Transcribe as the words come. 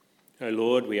O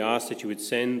Lord, we ask that you would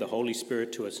send the Holy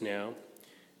Spirit to us now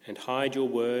and hide your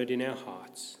word in our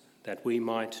hearts, that we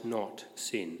might not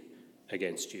sin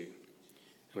against you.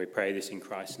 And we pray this in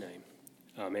Christ's name.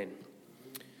 Amen.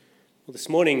 Well, this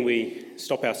morning we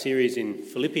stop our series in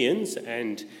Philippians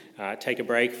and take a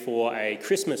break for a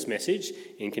Christmas message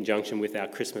in conjunction with our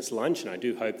Christmas lunch, and I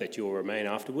do hope that you'll remain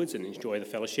afterwards and enjoy the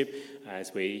fellowship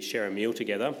as we share a meal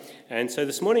together. And so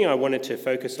this morning I wanted to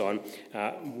focus on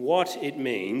what it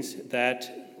means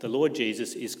that the Lord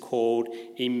Jesus is called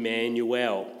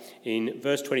Emmanuel. In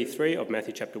verse 23 of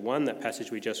Matthew chapter 1, that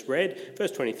passage we just read,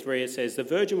 verse 23, it says, "The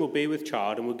virgin will be with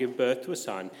child and will give birth to a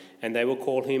son, and they will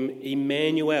call him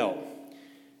Emmanuel,"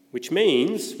 which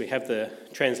means, we have the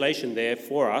translation there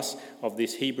for us of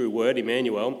this Hebrew word,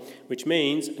 Emmanuel, which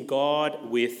means God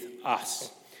with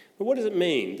us. But what does it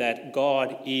mean that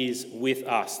God is with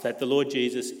us, that the Lord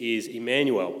Jesus is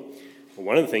Emmanuel? Well,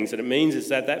 one of the things that it means is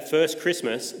that first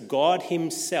Christmas, God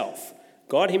himself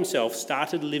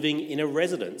started living in a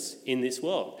residence in this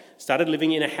world, started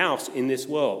living in a house in this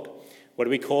world. What do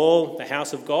we call the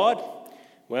house of God?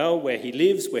 Well, where he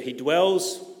lives, where he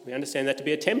dwells, we understand that to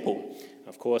be a temple.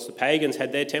 Of course, the pagans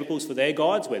had their temples for their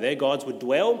gods, where their gods would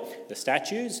dwell, the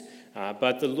statues,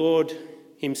 but the Lord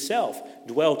himself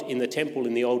dwelt in the temple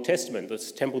in the Old Testament,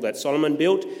 this temple that Solomon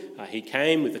built. He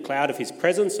came with the cloud of his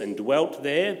presence and dwelt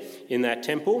there in that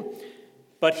temple.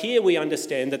 But here we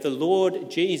understand that the Lord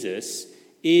Jesus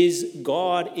is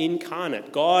God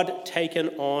incarnate, God taken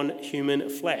on human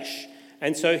flesh.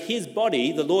 And so his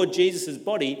body, the Lord Jesus'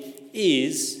 body,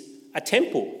 is a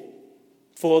temple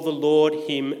for the Lord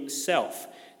himself.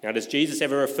 Now, does Jesus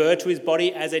ever refer to his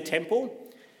body as a temple?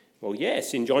 Well,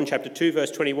 yes. In John chapter 2, verse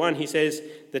 21, it says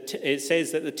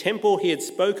that the temple he had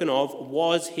spoken of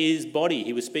was his body.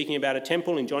 He was speaking about a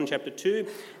temple in John chapter 2,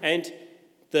 and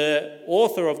the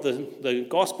author of the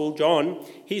gospel, John,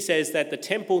 he says that the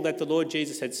temple that the Lord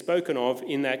Jesus had spoken of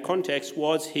in that context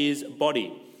was his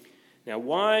body. Now,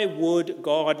 why would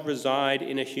God reside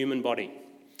in a human body?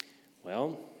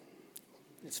 Well,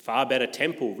 it's a far better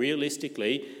temple,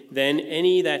 realistically, than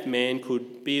any that man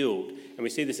could build. And we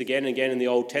see this again and again in the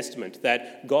Old Testament,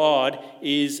 that God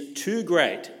is too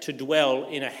great to dwell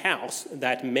in a house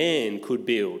that man could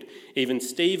build. Even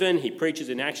Stephen, he preaches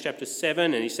in Acts chapter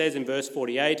 7, and he says in verse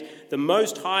 48, "The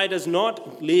Most High does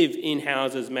not live in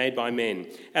houses made by men.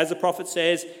 As the prophet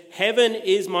says, 'Heaven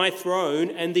is my throne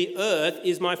and the earth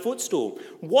is my footstool.'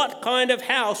 What kind of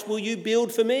house will you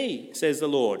build for me, says the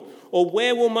Lord? Or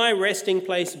where will my resting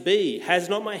place be? Has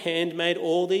not my hand made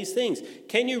all these things?"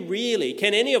 Can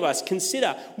any of us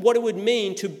consider what it would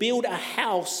mean to build a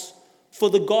house for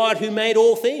the God who made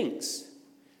all things,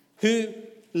 who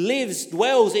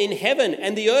dwells in heaven,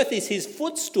 and the earth is his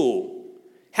footstool?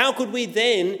 How could we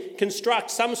then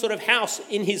construct some sort of house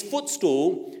in his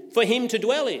footstool for him to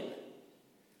dwell in?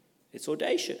 It's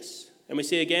audacious. And we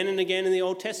see again and again in the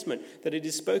Old Testament that it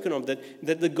is spoken of,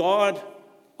 that the God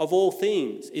of all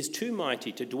things is too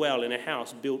mighty to dwell in a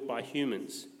house built by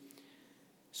humans.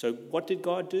 So what did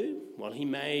God do? Well, he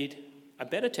made a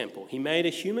better temple. He made a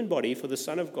human body for the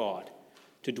Son of God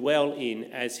to dwell in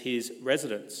as his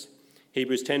residence.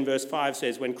 Hebrews 10 verse 5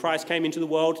 says, "When Christ came into the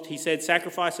world, he said,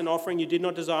 'Sacrifice and offering you did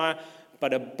not desire,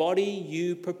 but a body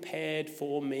you prepared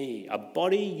for me.'" A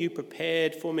body you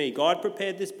prepared for me. God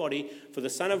prepared this body for the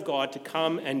Son of God to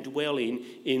come and dwell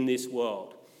in this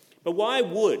world. But why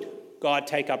would God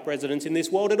take up residence in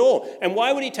this world at all? And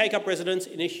why would he take up residence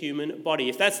in a human body?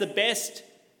 If that's the best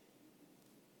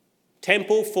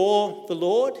temple for the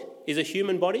Lord, is a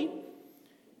human body,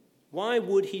 why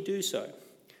would he do so?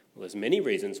 Well, there's many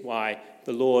reasons why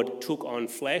the Lord took on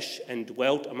flesh and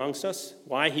dwelt amongst us,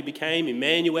 why he became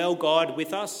Emmanuel, God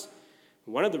with us.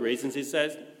 One of the reasons is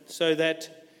so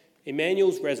that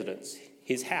Emmanuel's residence,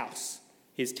 his house,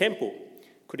 his temple,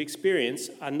 could experience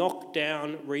a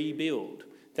knock-down rebuild,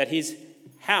 that his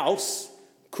house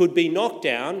could be knocked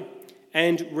down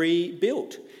and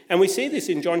rebuilt. And we see this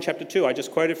in John chapter 2. I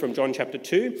just quoted from John chapter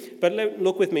 2, but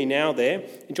look with me now there.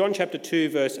 In John chapter 2,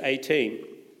 verse 18.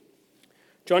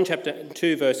 John chapter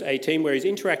 2, verse 18, where he's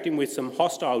interacting with some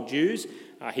hostile Jews.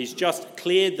 He's just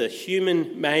cleared the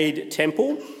human-made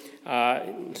temple.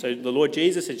 So the Lord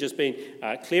Jesus has just been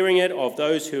clearing it of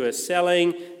those who are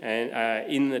selling and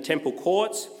in the temple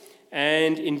courts.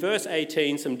 And in verse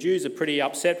 18, some Jews are pretty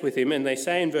upset with him, and they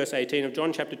say in verse 18 of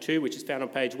John chapter 2, which is found on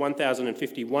page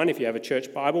 1051, if you have a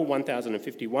church Bible,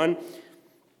 1051,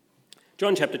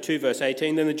 John chapter 2, verse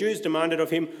 18, "Then the Jews demanded of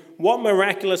him, 'What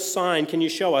miraculous sign can you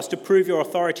show us to prove your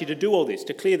authority to do all this,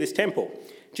 to clear this temple?'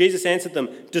 Jesus answered them,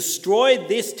 'Destroy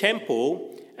this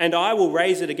temple, and I will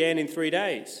raise it again in 3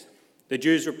 days.' The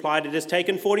Jews replied, "It has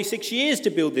taken 46 years to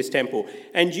build this temple,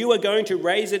 and you are going to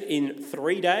raise it in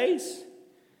 3 days?"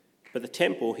 But the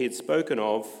temple he had spoken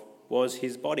of was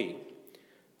his body.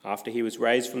 After he was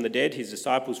raised from the dead, his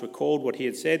disciples recalled what he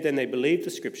had said. Then they believed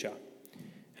the scripture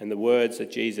and the words that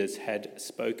Jesus had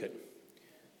spoken.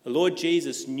 The Lord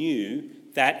Jesus knew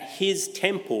that his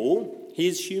temple,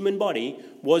 his human body,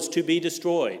 was to be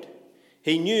destroyed.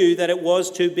 He knew that it was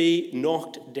to be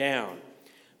knocked down.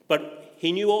 But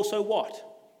he knew also what?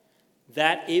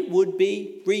 That it would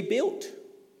be rebuilt,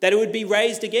 that it would be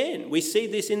raised again. We see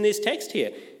this in this text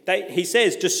here. He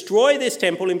says, "Destroy this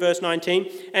temple," in verse 19,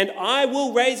 "and I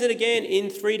will raise it again in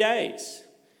 3 days."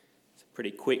 It's a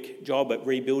pretty quick job at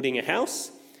rebuilding a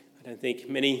house. I don't think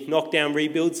many knockdown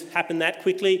rebuilds happen that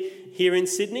quickly here in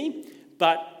Sydney.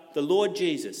 But the Lord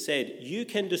Jesus said, "You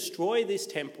can destroy this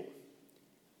temple,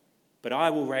 but I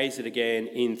will raise it again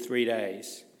in 3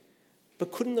 days."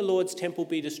 But couldn't the Lord's temple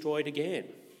be destroyed again?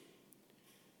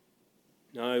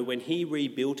 No, when he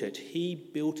rebuilt it, he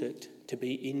built it to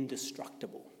be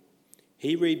indestructible.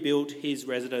 He rebuilt his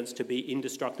residence to be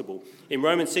indestructible. In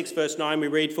Romans 6 verse 9 we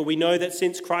read, "For we know that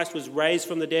since Christ was raised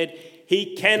from the dead,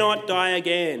 he cannot die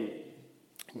again.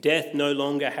 Death no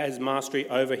longer has mastery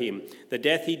over him. The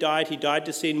death he died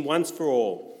to sin once for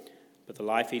all. But the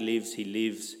life he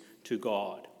lives to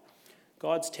God."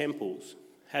 God's temples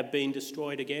have been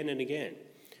destroyed again and again.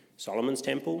 Solomon's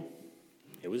temple,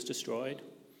 it was destroyed.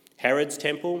 Herod's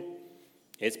temple,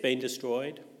 it's been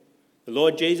destroyed. The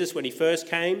Lord Jesus, when he first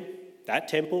came, that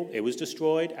temple, it was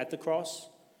destroyed at the cross.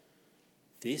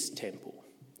 This temple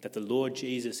that the Lord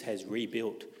Jesus has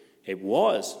rebuilt, it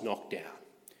was knocked down,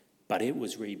 but it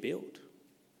was rebuilt.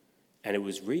 And it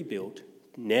was rebuilt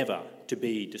never to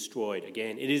be destroyed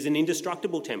again. It is an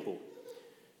indestructible temple.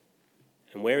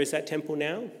 And where is that temple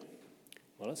now?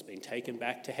 Well, it's been taken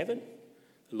back to heaven.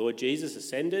 The Lord Jesus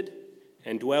ascended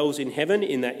and dwells in heaven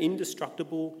in that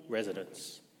indestructible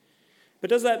residence.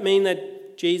 But does that mean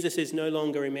that Jesus is no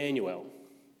longer Emmanuel?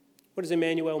 What does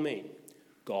Emmanuel mean?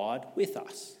 God with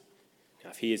us. Now,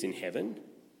 if he is in heaven,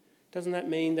 doesn't that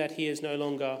mean that he is no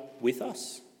longer with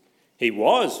us? He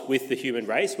was with the human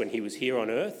race when he was here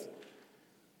on earth,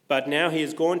 but now he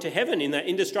has gone to heaven in that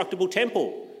indestructible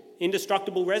temple,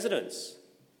 indestructible residence.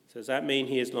 So does that mean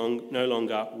he is no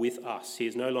longer with us? He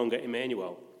is no longer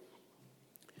Emmanuel?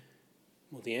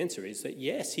 Well, the answer is that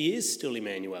yes, he is still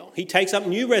Emmanuel. He takes up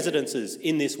new residences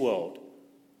in this world.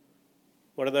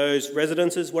 What are those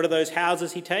residences? What are those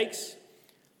houses he takes?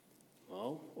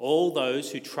 Well, all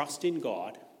those who trust in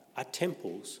God are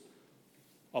temples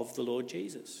of the Lord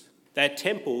Jesus. They're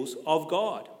temples of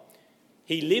God.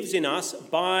 He lives in us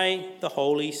by the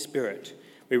Holy Spirit.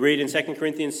 We read in 2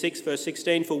 Corinthians 6 verse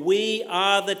 16, "For we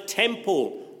are the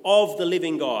temple of the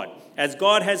living God. As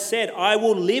God has said, I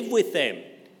will live with them,"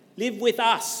 live with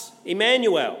us,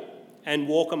 Emmanuel, "and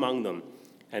walk among them.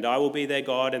 And I will be their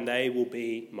God, and they will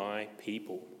be my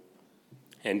people."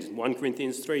 And 1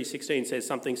 Corinthians 3:16 says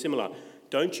something similar.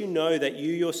 "Don't you know that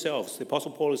you yourselves," the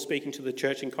Apostle Paul is speaking to the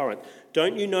church in Corinth,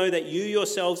 "don't you know that you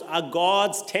yourselves are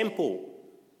God's temple,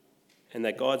 and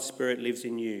that God's Spirit lives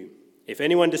in you? If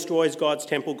anyone destroys God's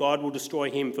temple, God will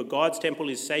destroy him, for God's temple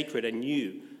is sacred, and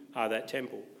you are that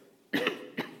temple."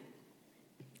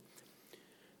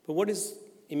 But what is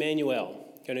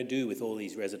Emmanuel going to do with all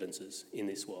these residences in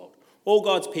this world? All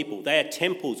God's people, they are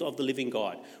temples of the living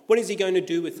God. What is he going to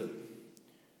do with them?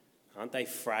 Aren't they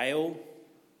frail?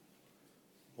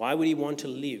 Why would he want to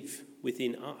live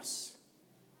within us?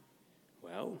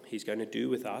 Well, he's going to do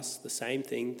with us the same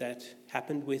thing that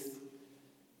happened with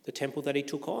the temple that he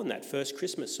took on that first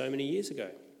Christmas so many years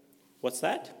ago. What's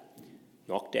that?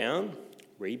 Knock down,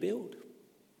 rebuild.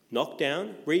 Knock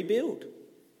down, rebuild.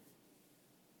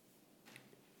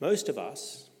 Most of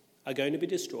us are going to be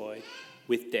destroyed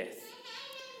with death.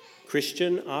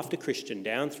 Christian after Christian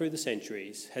down through the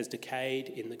centuries has decayed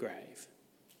in the grave.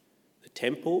 The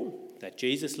temple that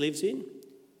Jesus lives in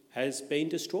has been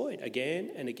destroyed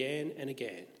again and again and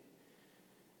again.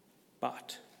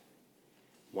 But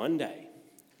one day,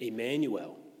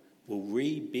 Emmanuel will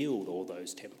rebuild all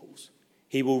those temples.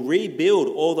 He will rebuild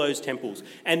all those temples,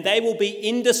 and they will be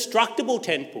indestructible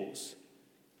temples.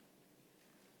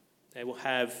 They will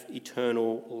have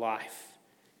eternal life.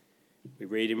 We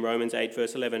read in Romans 8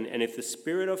 verse 11, "And if the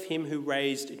spirit of him who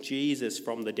raised Jesus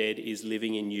from the dead is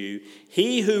living in you,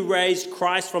 he who raised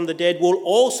Christ from the dead will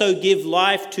also give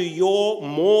life to your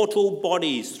mortal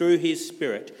bodies through his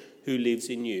spirit who lives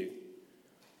in you."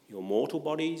 Your mortal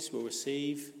bodies will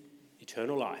receive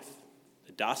eternal life.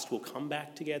 The dust will come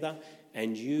back together,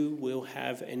 and you will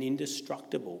have an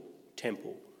indestructible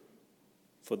temple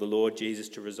for the Lord Jesus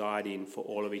to reside in for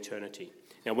all of eternity.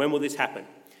 Now, when will this happen?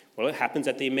 Well, it happens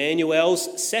at the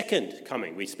Emmanuel's second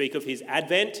coming. We speak of his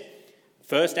advent.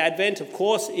 First advent, of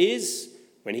course, is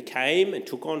when he came and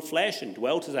took on flesh and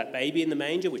dwelt as that baby in the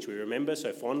manger, which we remember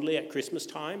so fondly at Christmas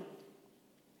time.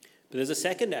 But there's a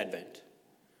second advent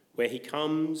where he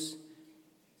comes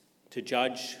to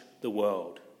judge the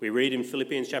world. We read in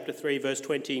Philippians chapter 3, verse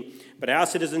 20, "But our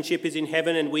citizenship is in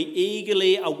heaven, and we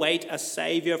eagerly await a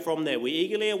Saviour from there." We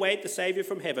eagerly await the Saviour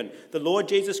from heaven, the Lord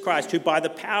Jesus Christ, who by the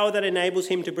power that enables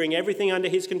him to bring everything under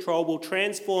his control will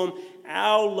transform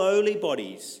our lowly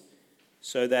bodies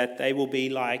so that they will be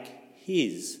like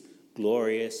his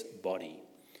glorious body.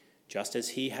 Just as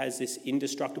he has this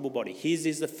indestructible body, his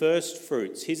is the first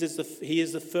fruits, he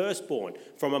is the firstborn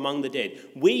from among the dead.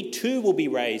 We too will be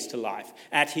raised to life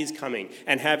at his coming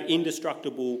and have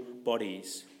indestructible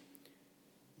bodies.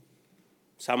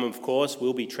 Some, of course,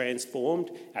 will be transformed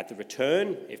at the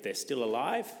return if they're still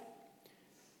alive.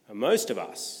 And most of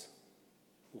us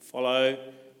will follow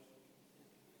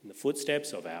in the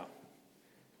footsteps of our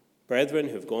brethren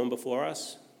who have gone before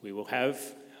us. We will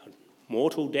have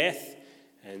mortal death,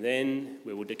 and then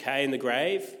we will decay in the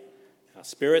grave. Our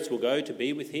spirits will go to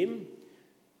be with him,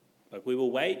 but we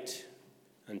will wait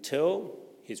until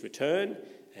his return,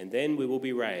 and then we will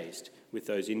be raised with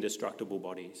those indestructible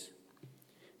bodies.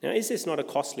 Now, is this not a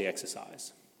costly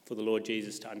exercise for the Lord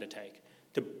Jesus to undertake?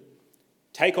 To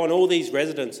take on all these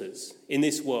residences in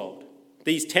this world,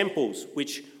 these temples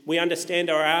which we understand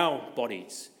are our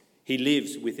bodies. He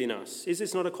lives within us. Is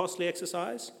this not a costly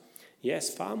exercise?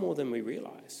 Yes, far more than we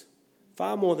realise.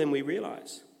 Far more than we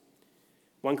realise.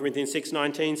 1 Corinthians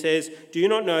 6:19 says, "Do you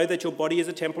not know that your body is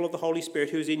a temple of the Holy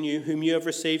Spirit who is in you, whom you have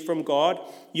received from God?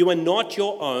 You are not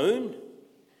your own.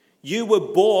 You were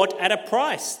bought at a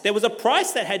price." There was a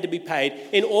price that had to be paid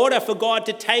in order for God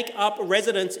to take up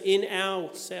residence in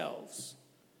ourselves.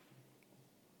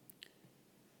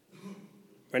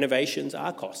 Renovations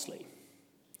are costly.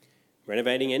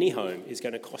 Renovating any home is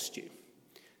going to cost you.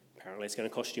 Apparently it's going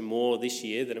to cost you more this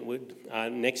year than it would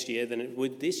next year than it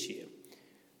would this year.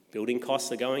 Building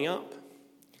costs are going up.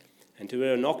 And to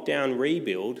do a knock-down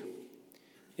rebuild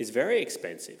is very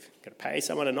expensive. You've got to pay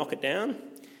someone to knock it down.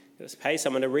 You've got to pay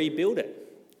someone to rebuild it.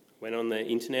 Went on the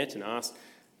internet and asked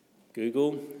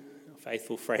Google, a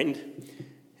faithful friend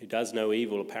who does no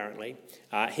evil apparently.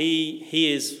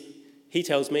 He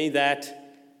tells me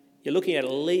that you're looking at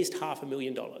least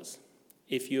 $500,000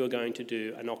 if you are going to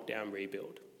do a knockdown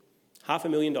rebuild.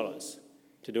 $500,000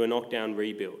 to do a knockdown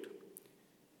rebuild.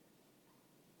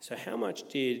 So how much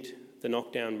did the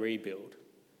knockdown rebuild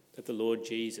that the Lord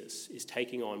Jesus is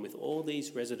taking on with all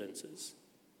these residences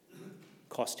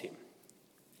cost him?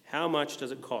 How much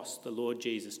does it cost the Lord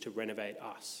Jesus to renovate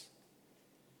us?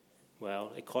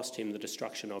 Well, it cost him the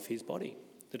destruction of his body.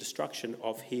 The destruction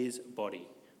of his body.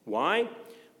 Why?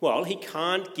 Well, he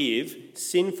can't give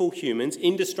sinful humans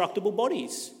indestructible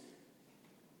bodies.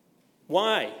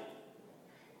 Why?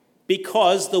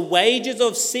 Because the wages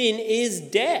of sin is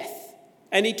death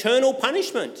and eternal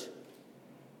punishment.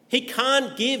 He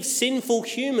can't give sinful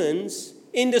humans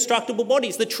indestructible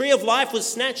bodies. The tree of life was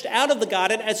snatched out of the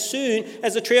garden as soon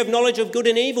as the tree of knowledge of good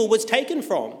and evil was taken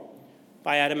from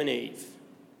by Adam and Eve.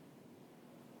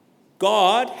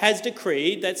 God has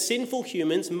decreed that sinful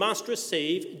humans must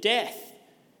receive death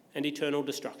and eternal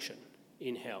destruction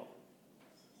in hell.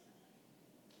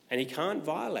 And he can't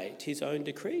violate his own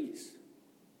decrees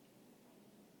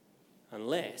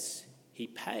unless he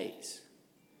pays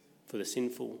for the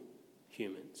sinful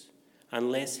humans,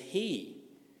 unless he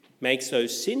makes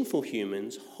those sinful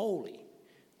humans holy.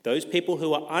 Those people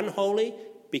who are unholy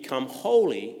become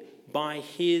holy by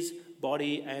his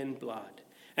body and blood.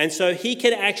 And so he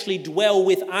can actually dwell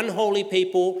with unholy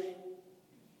people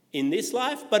in this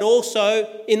life, but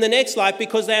also in the next life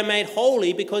because they are made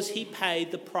holy because he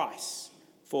paid the price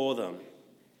for them.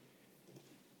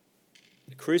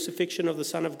 The crucifixion of the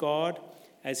Son of God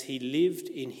as he lived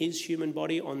in his human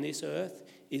body on this earth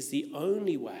is the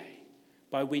only way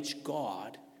by which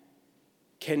God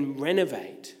can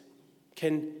renovate,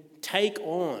 can take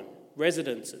on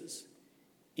residences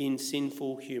in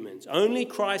sinful humans. Only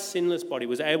Christ's sinless body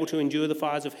was able to endure the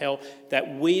fires of hell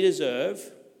that we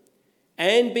deserve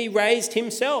and be raised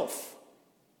himself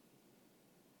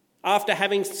after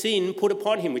having sin put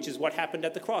upon him, which is what happened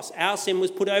at the cross. Our sin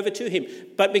was put over to him.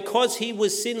 But because he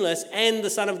was sinless and the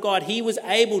Son of God, he was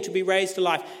able to be raised to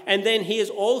life. And then he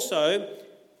is also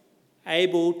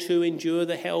able to endure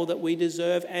the hell that we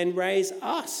deserve and raise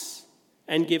us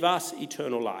and give us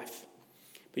eternal life.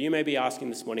 But you may be asking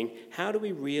this morning, how do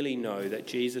we really know that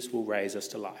Jesus will raise us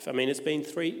to life? I mean, it's been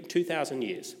 2,000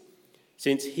 years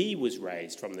since he was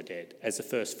raised from the dead as the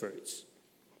first fruits.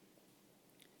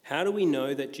 How do we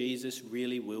know that Jesus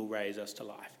really will raise us to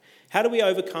life? How do we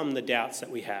overcome the doubts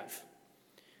that we have?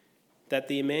 That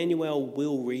the Emmanuel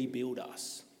will rebuild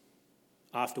us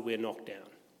after we're knocked down.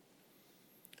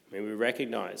 I mean, we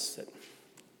recognise that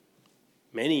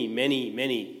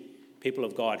many people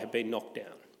of God have been knocked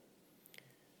down,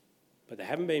 but they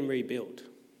haven't been rebuilt.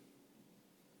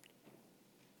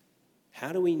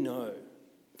 How do we know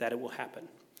that it will happen?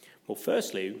 Well,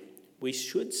 firstly, we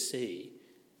should see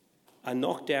a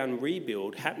knockdown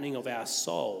rebuild happening of our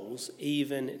souls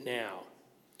even now.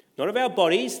 Not of our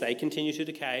bodies, they continue to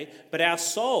decay, but our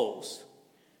souls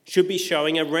should be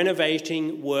showing a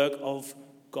renovating work of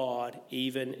God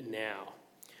even now.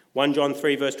 1 John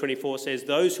 3 verse 24 says,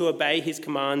 "Those who obey his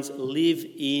commands live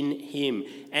in him,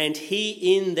 and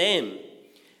he in them."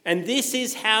 And this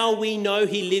is how we know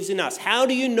he lives in us. How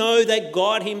do you know that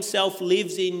God himself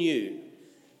lives in you?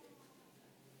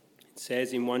 It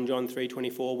says in 1 John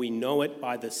 3:24, we know it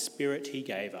by the Spirit he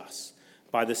gave us.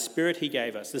 By the Spirit he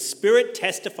gave us. The Spirit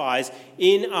testifies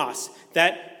in us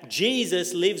that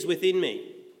Jesus lives within me.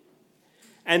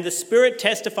 And the Spirit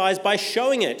testifies by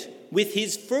showing it with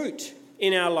his fruit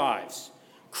in our lives.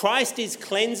 Christ is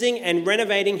cleansing and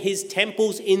renovating his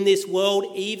temples in this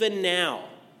world even now.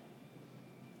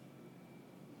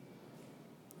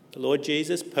 The Lord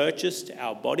Jesus purchased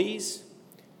our bodies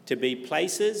to be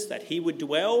places that he would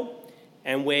dwell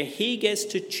and where he gets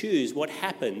to choose what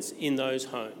happens in those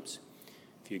homes.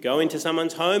 If you go into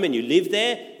someone's home and you live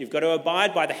there, you've got to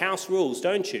abide by the house rules,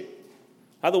 don't you?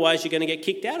 Otherwise, you're going to get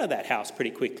kicked out of that house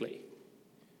pretty quickly.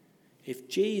 If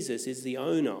Jesus is the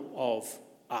owner of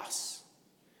us,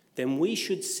 then we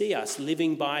should see us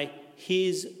living by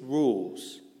his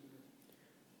rules.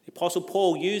 The Apostle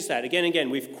Paul used that again and again.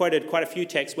 We've quoted quite a few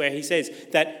texts where he says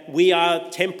that we are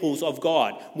temples of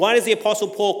God. Why does the Apostle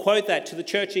Paul quote that to the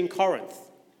church in Corinth?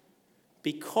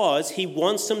 Because he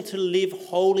wants them to live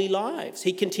holy lives.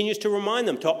 He continues to remind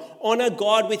them to honour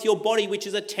God with your body, which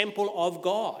is a temple of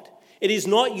God. It is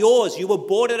not yours. You were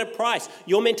bought at a price.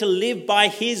 You're meant to live by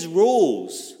his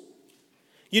rules.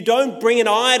 You don't bring an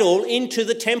idol into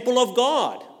the temple of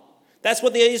God. That's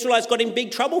what the Israelites got in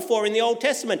big trouble for in the Old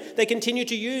Testament. They continue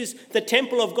to use the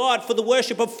temple of God for the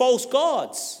worship of false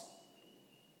gods.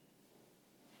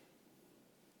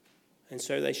 And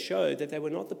so they showed that they were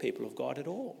not the people of God at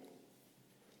all.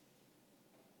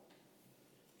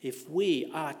 If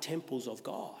we are temples of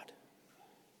God,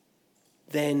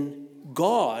 then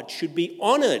God should be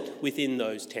honoured within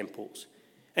those temples.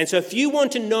 And so if you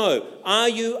want to know, are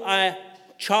you a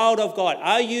child of God?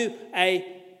 Are you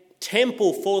a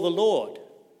temple for the Lord?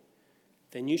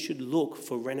 Then you should look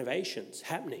for renovations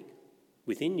happening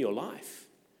within your life.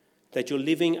 That you're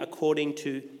living according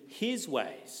to his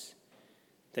ways.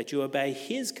 That you obey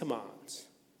his commands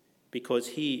because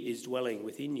he is dwelling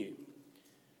within you.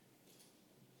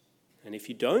 And if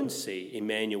you don't see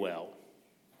Emmanuel,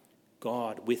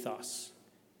 God with us,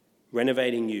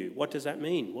 renovating you, what does that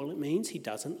mean? Well, it means he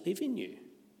doesn't live in you.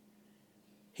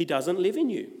 He doesn't live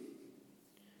in you.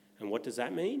 And what does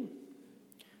that mean?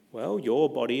 Well, your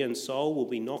body and soul will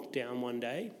be knocked down one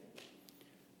day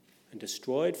and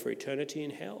destroyed for eternity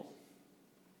in hell.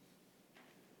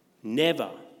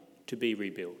 Never to be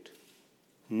rebuilt.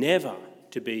 Never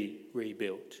to be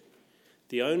rebuilt.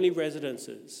 The only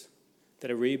residences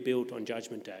that are rebuilt on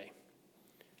Judgment Day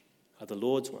are the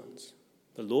Lord's ones.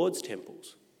 The Lord's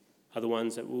temples are the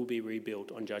ones that will be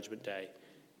rebuilt on Judgment Day,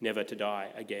 never to die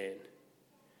again.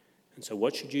 And so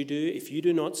what should you do if you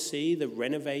do not see the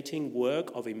renovating work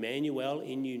of Emmanuel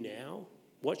in you now?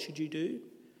 What should you do?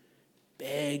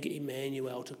 Beg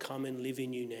Emmanuel to come and live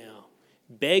in you now.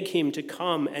 Beg him to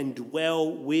come and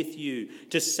dwell with you,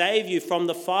 to save you from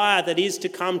the fire that is to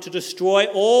come to destroy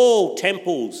all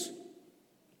temples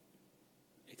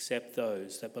except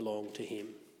those that belong to him.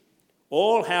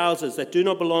 All houses that do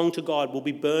not belong to God will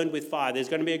be burned with fire. There's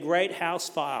going to be a great house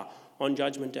fire on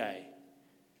Judgment Day.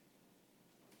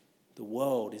 The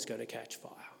world is going to catch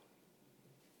fire.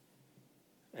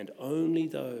 And only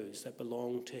those that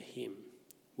belong to him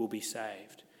will be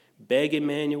saved. Beg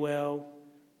Emmanuel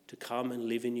to come and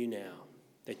live in you now,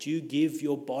 that you give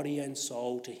your body and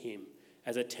soul to him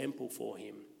as a temple for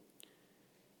him.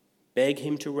 Beg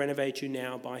him to renovate you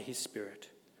now by his Spirit,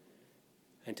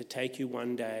 and to take you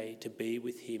one day to be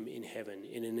with him in heaven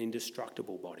in an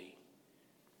indestructible body.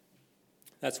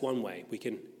 That's one way we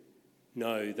can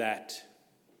know that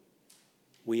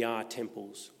we are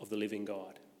temples of the living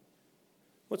God.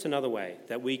 What's another way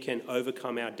that we can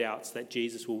overcome our doubts that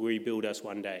Jesus will rebuild us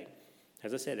one day?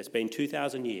 As I said, it's been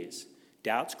 2,000 years.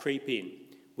 Doubts creep in.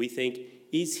 We think,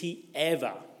 is he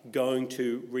ever going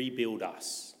to rebuild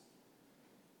us?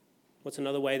 What's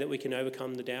another way that we can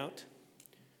overcome the doubt?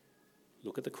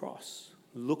 Look at the cross.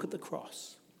 Look at the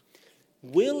cross.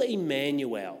 Will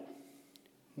Emmanuel,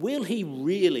 will he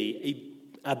really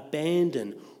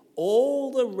abandon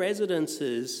all the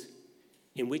residences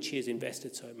in which he has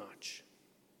invested so much?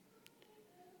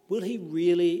 Will he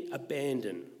really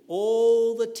abandon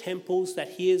all the temples that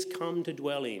he has come to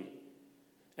dwell in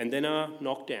and then are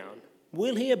knocked down?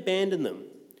 Will he abandon them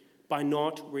by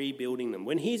not rebuilding them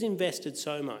when he's invested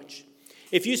so much?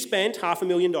 If you spent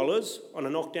 $500,000 on a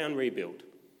knockdown rebuild,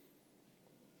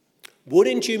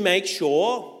 wouldn't you make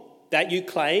sure that you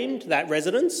claimed that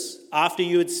residence after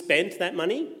you had spent that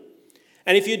money?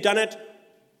 And if you'd done it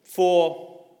for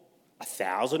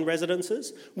 1,000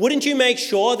 residences, wouldn't you make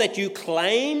sure that you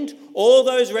claimed all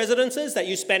those residences that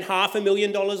you spent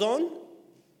 $500,000 on?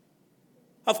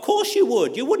 Of course you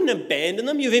would. You wouldn't abandon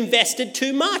them. You've invested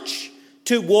too much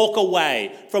to walk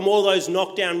away from all those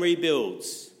knockdown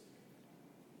rebuilds.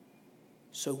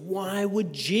 So why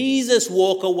would Jesus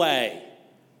walk away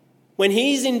when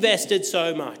he's invested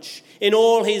so much in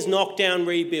all his knockdown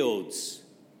rebuilds?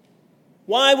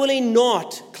 Why will he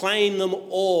not claim them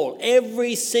all,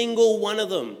 every single one of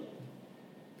them?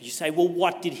 You say, well,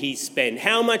 what did he spend?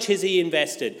 How much has he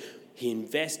invested? He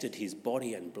invested his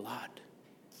body and blood.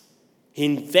 He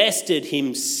invested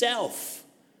himself.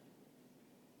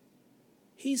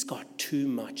 He's got too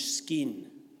much skin,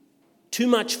 too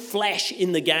much flesh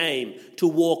in the game to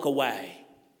walk away.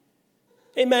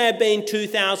 It may have been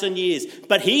 2,000 years,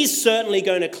 but he's certainly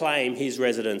going to claim his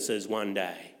residences one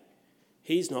day.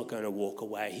 He's not going to walk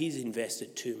away. He's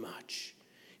invested too much.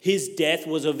 His death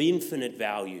was of infinite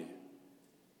value.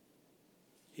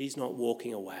 He's not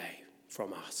walking away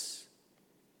from us.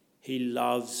 He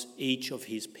loves each of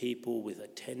his people with a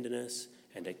tenderness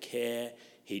and a care.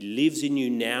 He lives in you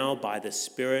now by the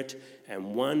Spirit,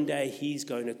 and one day he's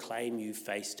going to claim you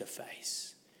face to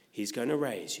face. He's going to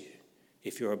raise you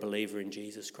if you're a believer in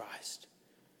Jesus Christ,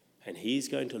 and he's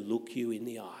going to look you in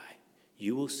the eye.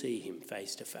 You will see him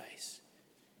face to face.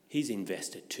 He's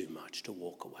invested too much to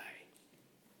walk away.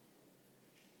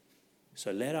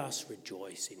 So let us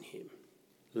rejoice in him.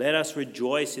 Let us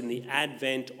rejoice in the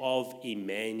advent of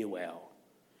Emmanuel.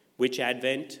 Which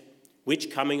advent? Which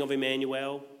coming of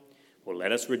Emmanuel? Well,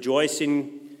 let us rejoice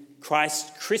in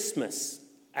Christ's Christmas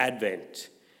advent,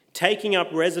 taking up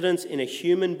residence in a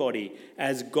human body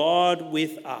as God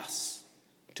with us,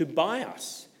 to buy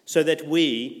us so that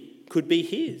we could be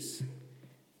his.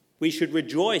 We should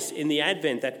rejoice in the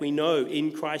advent that we know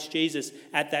in Christ Jesus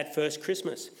at that first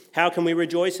Christmas. How can we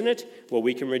rejoice in it? Well,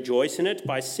 we can rejoice in it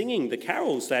by singing the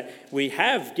carols that we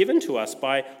have given to us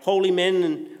by holy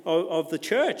men of the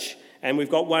church. And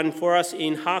we've got one for us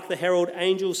in Hark the Herald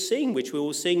Angels Sing, which we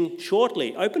will sing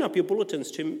shortly. Open up your bulletins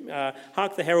to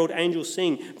Hark the Herald Angels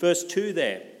Sing, verse 2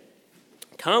 there.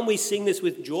 Can't we sing this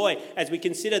with joy as we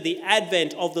consider the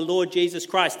advent of the Lord Jesus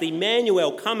Christ, the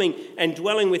Emmanuel coming and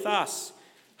dwelling with us?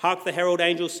 Hark the herald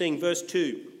angels sing, verse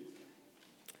 2.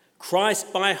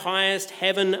 Christ by highest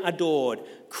heaven adored,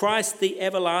 Christ the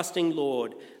everlasting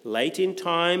Lord, late in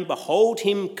time, behold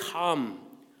him come,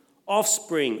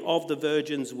 offspring of the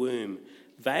Virgin's womb,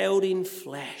 veiled in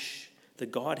flesh, the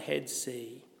Godhead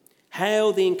see.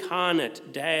 Hail the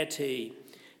incarnate deity,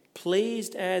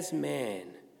 pleased as man,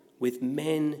 with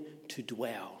men to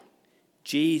dwell.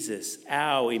 Jesus,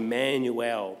 our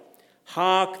Emmanuel,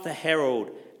 hark the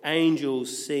herald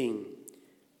angels sing,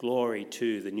 glory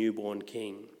to the newborn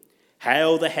King.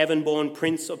 Hail the heaven-born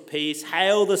Prince of Peace,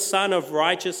 hail the Son of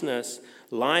Righteousness,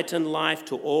 light and life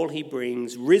to all he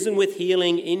brings, risen with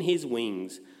healing in his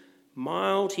wings,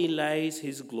 mild he lays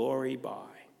his glory by,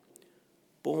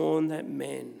 born that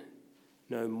men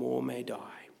no more may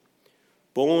die,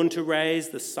 born to raise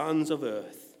the sons of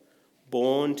earth,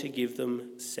 born to give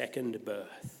them second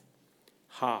birth.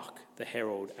 Hark, the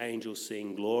herald angels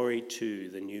sing, glory to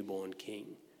the newborn King.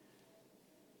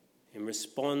 In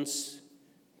response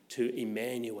to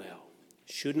Emmanuel,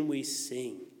 shouldn't we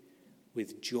sing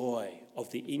with joy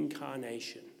of the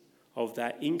incarnation, of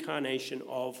that incarnation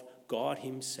of God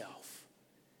himself,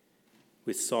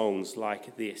 with songs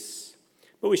like this?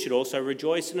 But we should also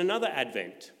rejoice in another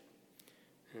advent.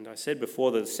 And I said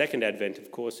before that the second advent, of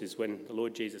course, is when the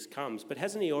Lord Jesus comes, but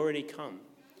hasn't he already come?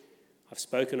 I've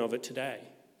spoken of it today.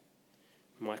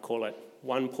 I might call it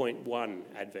 1.1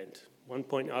 Advent.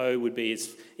 1.0 would be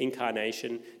his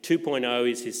incarnation. 2.0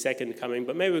 is his second coming,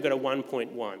 but maybe we've got a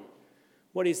 1.1.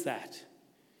 What is that?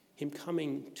 Him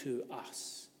coming to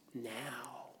us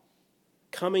now.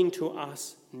 Coming to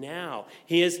us now.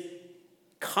 He has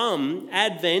come,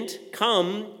 Advent,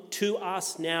 come to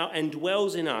us now and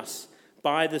dwells in us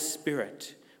by the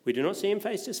Spirit. We do not see him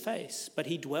face to face, but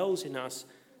he dwells in us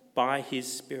by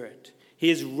his Spirit. He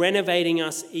is renovating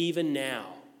us even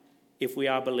now if we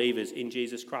are believers in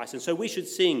Jesus Christ. And so we should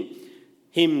sing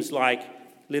hymns like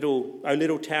O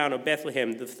Little Town of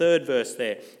Bethlehem, the third verse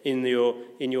there in your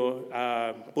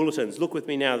bulletins. Look with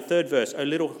me now, the third verse, O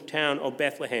Little Town of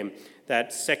Bethlehem,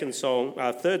 that third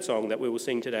song that we will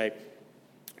sing today.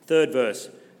 Third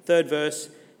verse,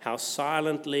 how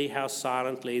silently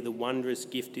the wondrous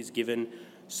gift is given.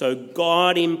 So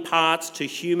God imparts to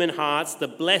human hearts the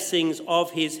blessings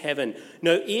of his heaven.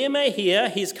 No ear may hear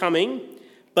his coming,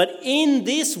 but in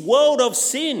this world of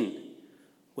sin,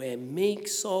 where meek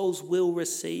souls will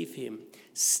receive him,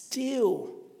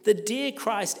 still the dear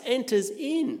Christ enters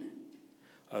in.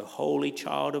 O holy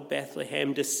child of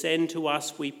Bethlehem, descend to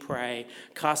us, we pray.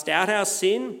 Cast out our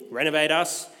sin, renovate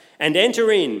us, and enter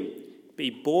in. Be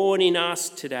born in us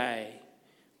today.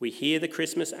 We hear the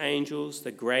Christmas angels,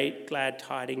 the great glad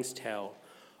tidings tell.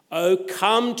 O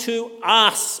come to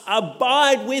us,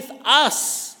 abide with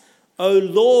us, O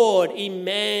Lord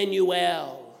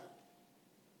Emmanuel.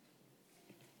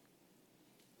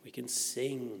 We can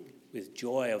sing with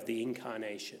joy of the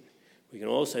incarnation. We can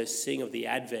also sing of the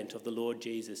advent of the Lord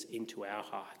Jesus into our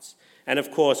hearts. And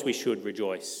of course, we should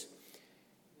rejoice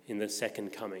in the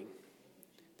second coming,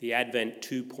 the Advent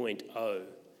 2.0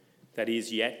 that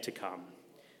is yet to come,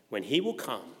 when he will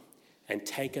come and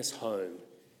take us home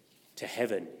to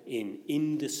heaven in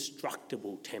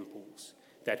indestructible temples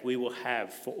that we will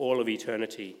have for all of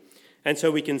eternity. And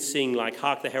so we can sing like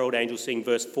Hark the Herald Angels Sing,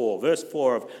 verse 4. Verse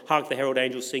 4 of Hark the Herald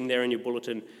Angels Sing there in your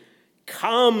bulletin.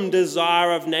 Come,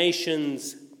 desire of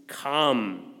nations,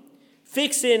 come.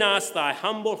 Fix in us thy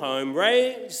humble home.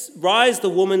 Rise the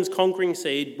woman's conquering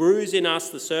seed. Bruise in us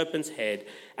the serpent's head.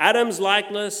 Adam's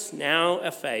likeness now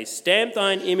efface. Stamp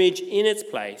thine image in its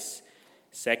place.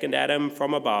 Second Adam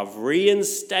from above.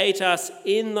 Reinstate us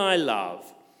in thy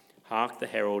love. Hark the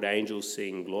herald angels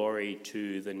sing. Glory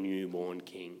to the newborn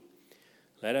King.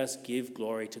 Let us give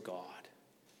glory to God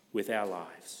with our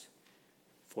lives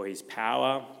for his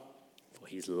power, for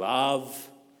his love,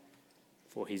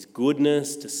 for his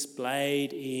goodness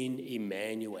displayed in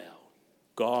Emmanuel,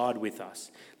 God with us.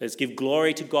 Let's give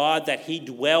glory to God that he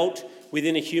dwelt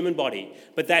within a human body,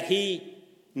 but that he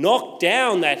knocked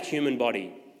down that human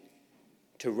body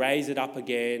to raise it up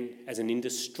again as an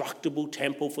indestructible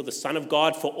temple for the Son of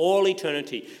God for all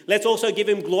eternity. Let's also give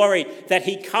him glory that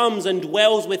he comes and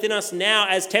dwells within us now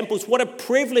as temples. What a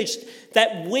privilege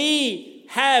that we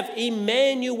have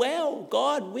Emmanuel,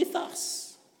 God with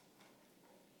us.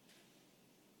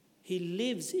 He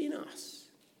lives in us.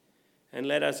 And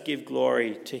let us give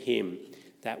glory to him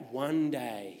that one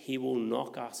day he will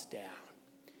knock us down,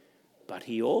 but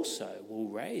he also will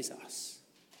raise us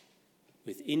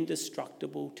with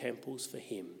indestructible temples for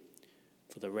him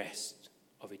for the rest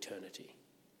of eternity.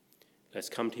 Let's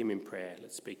come to him in prayer.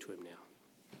 Let's speak to him now.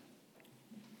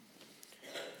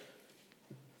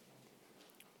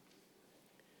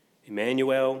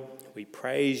 Emmanuel, we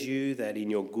praise you that in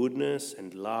your goodness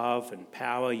and love and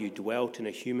power you dwelt in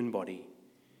a human body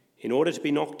in order to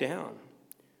be knocked down,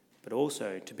 but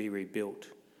also to be rebuilt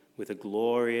with a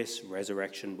glorious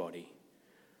resurrection body.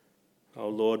 Oh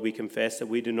Lord, we confess that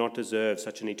we do not deserve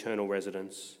such an eternal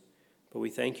residence, but we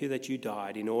thank you that you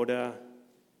died in order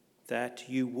that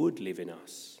you would live in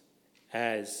us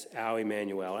as our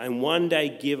Emmanuel and one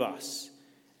day give us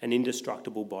an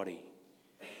indestructible body,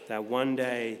 that one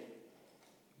day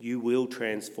you will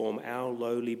transform our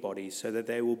lowly bodies so that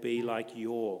they will be like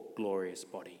your glorious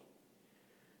body.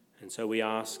 And so we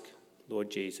ask, Lord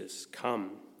Jesus,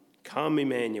 come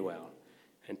Emmanuel,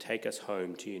 and take us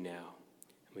home to you now.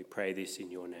 We pray this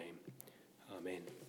in your name. Amen.